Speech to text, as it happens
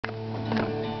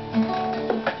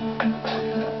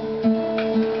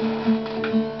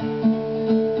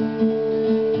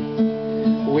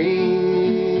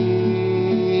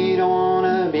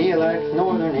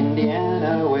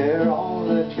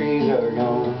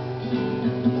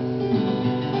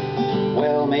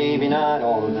not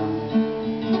all of them.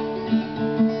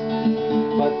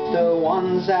 But the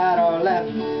ones that are left,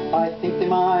 I think they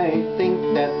might think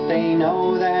that they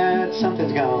know that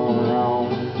something's gone wrong.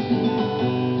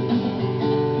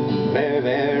 Very,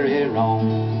 very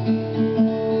wrong.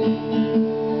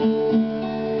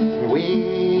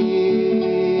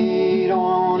 We don't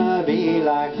want to be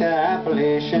like the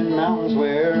Appalachian Mountains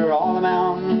where all the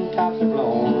mountain tops are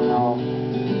blown off.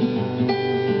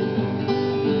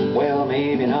 Well,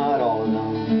 maybe not all of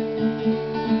them.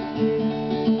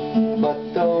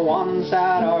 But the ones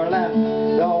that are left,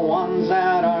 the ones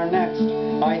that are next,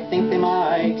 I think they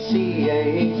might see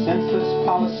a senseless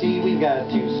policy we've got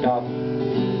to stop.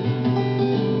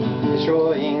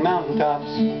 Destroying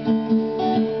mountaintops.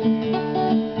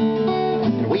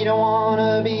 And we don't want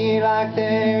to be like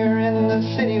there in the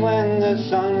city when the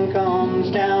sun comes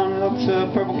down. It looks a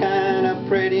purple kind of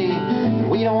pretty. And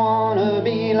we don't want to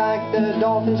be like the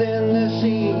dolphins in the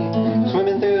sea,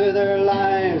 swimming through their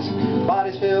lives,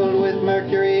 bodies filled with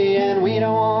mercury. And we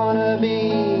don't want to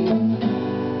be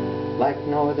like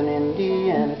northern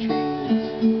Indiana trees.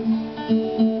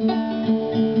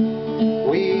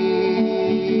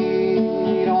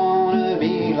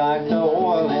 Like the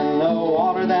oil in the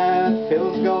water that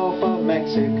fills the Gulf of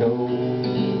Mexico.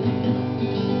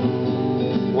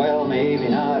 Well, maybe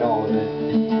not all of it,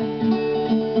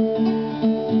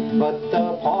 but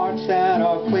the parts that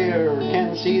are clear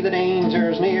can see the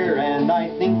dangers near, and I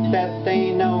think that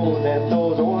they know that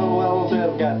those oil wells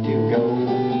have got to go.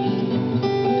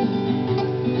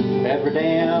 Every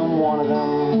damn one of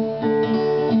them.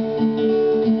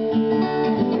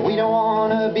 We don't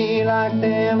want to be like the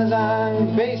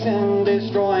Amazon basin,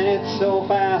 destroying it so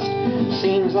fast,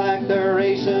 seems like they're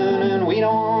racing. And we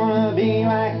don't want to be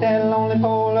like that lonely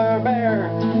polar bear,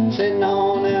 sitting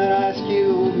on that ice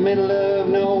cube, middle of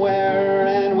nowhere.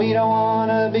 And we don't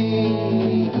want to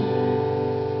be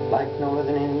like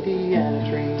northern Indiana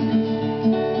trees.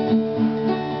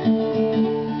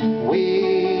 We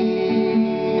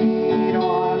don't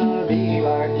want to be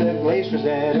like the glaciers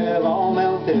that have all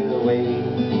melted away.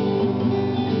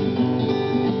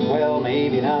 Well,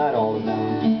 maybe not all of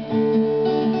them,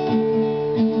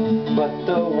 but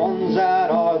the ones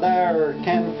that are there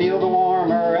can feel the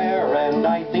warmer air, and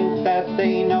I think that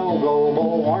they know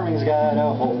global warming's got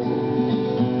a hold,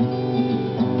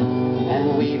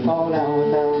 and we fall down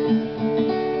with them.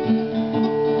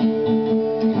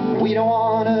 We don't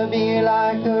want to be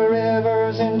like the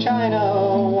rivers in China,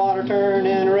 water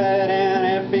turning red and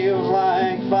it feels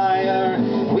like fire.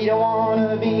 We don't want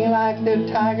to be like the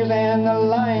tigers and the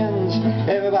lions,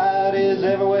 everybody's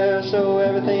everywhere so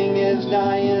everything is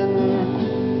dying.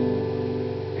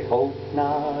 We hope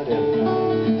not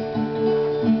everyone.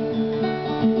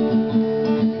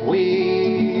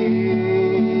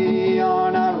 We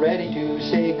are not ready to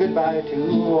say goodbye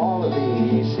to all of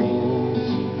these things,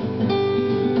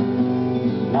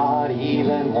 not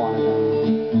even one of them.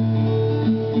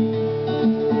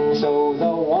 So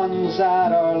the ones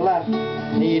that are left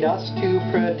need us to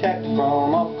protect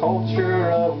from a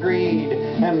culture of greed,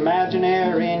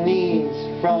 imaginary needs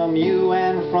from you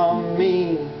and from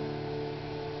me,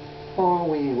 or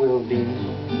we will be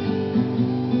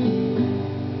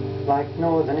like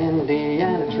northern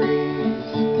Indiana trees.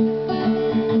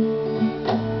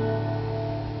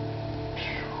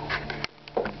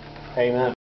 Amen.